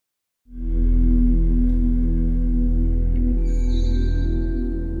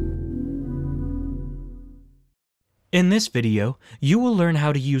In this video, you will learn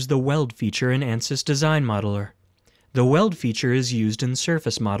how to use the Weld feature in ANSYS DesignModeler. The Weld feature is used in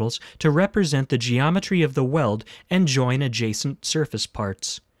surface models to represent the geometry of the weld and join adjacent surface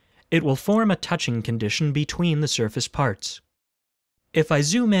parts. It will form a touching condition between the surface parts. If I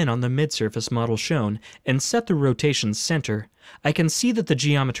zoom in on the mid-surface model shown and set the rotation center, I can see that the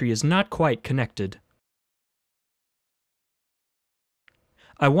geometry is not quite connected.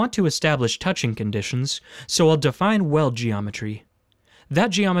 I want to establish touching conditions, so I'll define weld geometry. That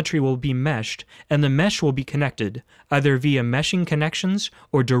geometry will be meshed, and the mesh will be connected, either via meshing connections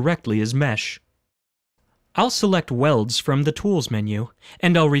or directly as mesh. I'll select Welds from the Tools menu,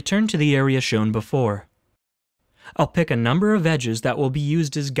 and I'll return to the area shown before. I'll pick a number of edges that will be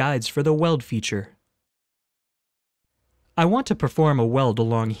used as guides for the Weld feature. I want to perform a weld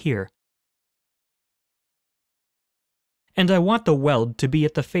along here, and I want the weld to be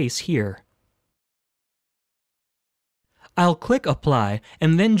at the face here. I'll click Apply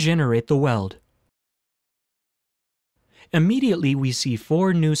and then generate the weld. Immediately we see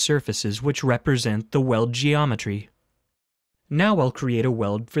 4 new surfaces which represent the weld geometry. Now I'll create a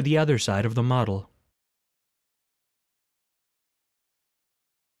weld for the other side of the model.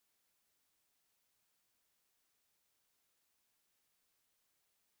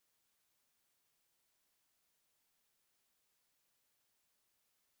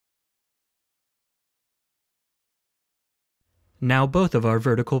 Now both of our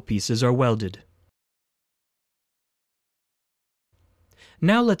vertical pieces are welded.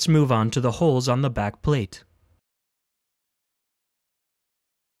 Now let's move on to the holes on the back plate.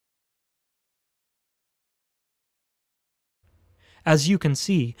 As you can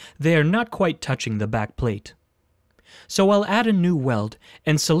see, they are not quite touching the back plate. So I'll add a new weld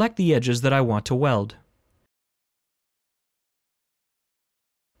and select the edges that I want to weld.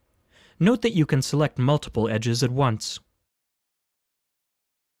 Note that you can select multiple edges at once.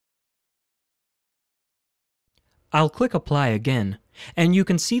 I'll click Apply again, and you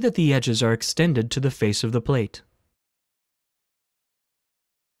can see that the edges are extended to the face of the plate.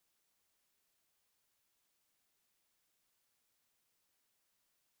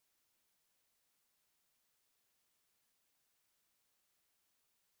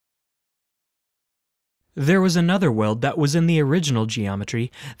 There was another weld that was in the original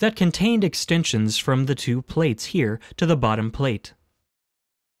geometry that contained extensions from the 2 plates here to the bottom plate.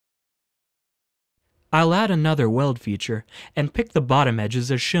 I'll add another weld feature and pick the bottom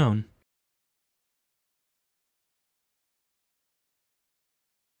edges as shown.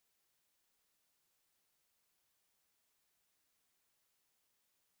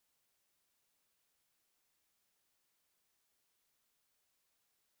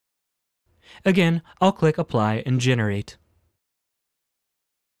 Again, I'll click Apply and Generate.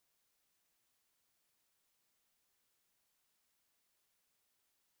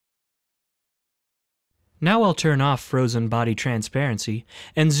 Now I'll turn off frozen body transparency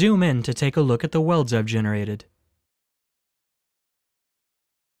and zoom in to take a look at the welds I've generated.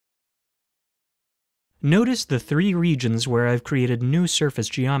 Notice the 3 regions where I've created new surface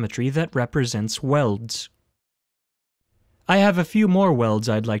geometry that represents welds. I have a few more welds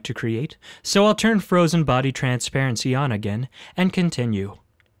I'd like to create, so I'll turn frozen body transparency on again and continue.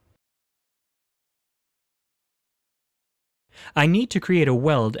 I need to create a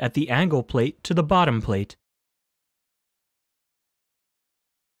weld at the angle plate to the bottom plate.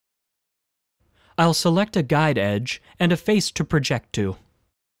 I'll select a guide edge and a face to project to.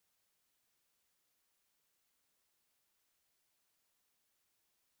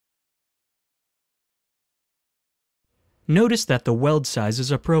 Notice that the weld size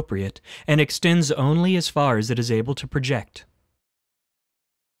is appropriate and extends only as far as it is able to project.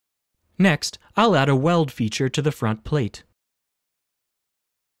 Next, I'll add a weld feature to the front plate.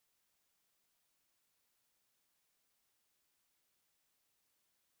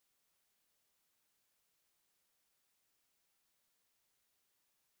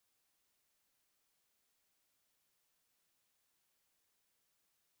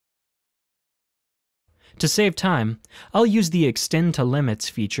 To save time, I'll use the Extend to Limits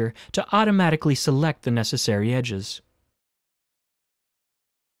feature to automatically select the necessary edges.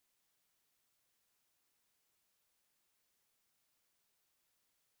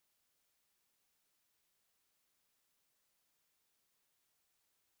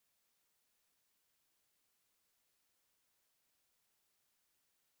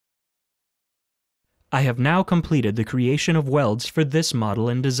 I have now completed the creation of welds for this model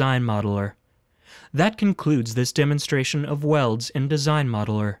in DesignModeler. That concludes this demonstration of welds in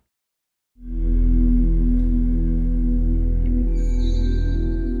DesignModeler.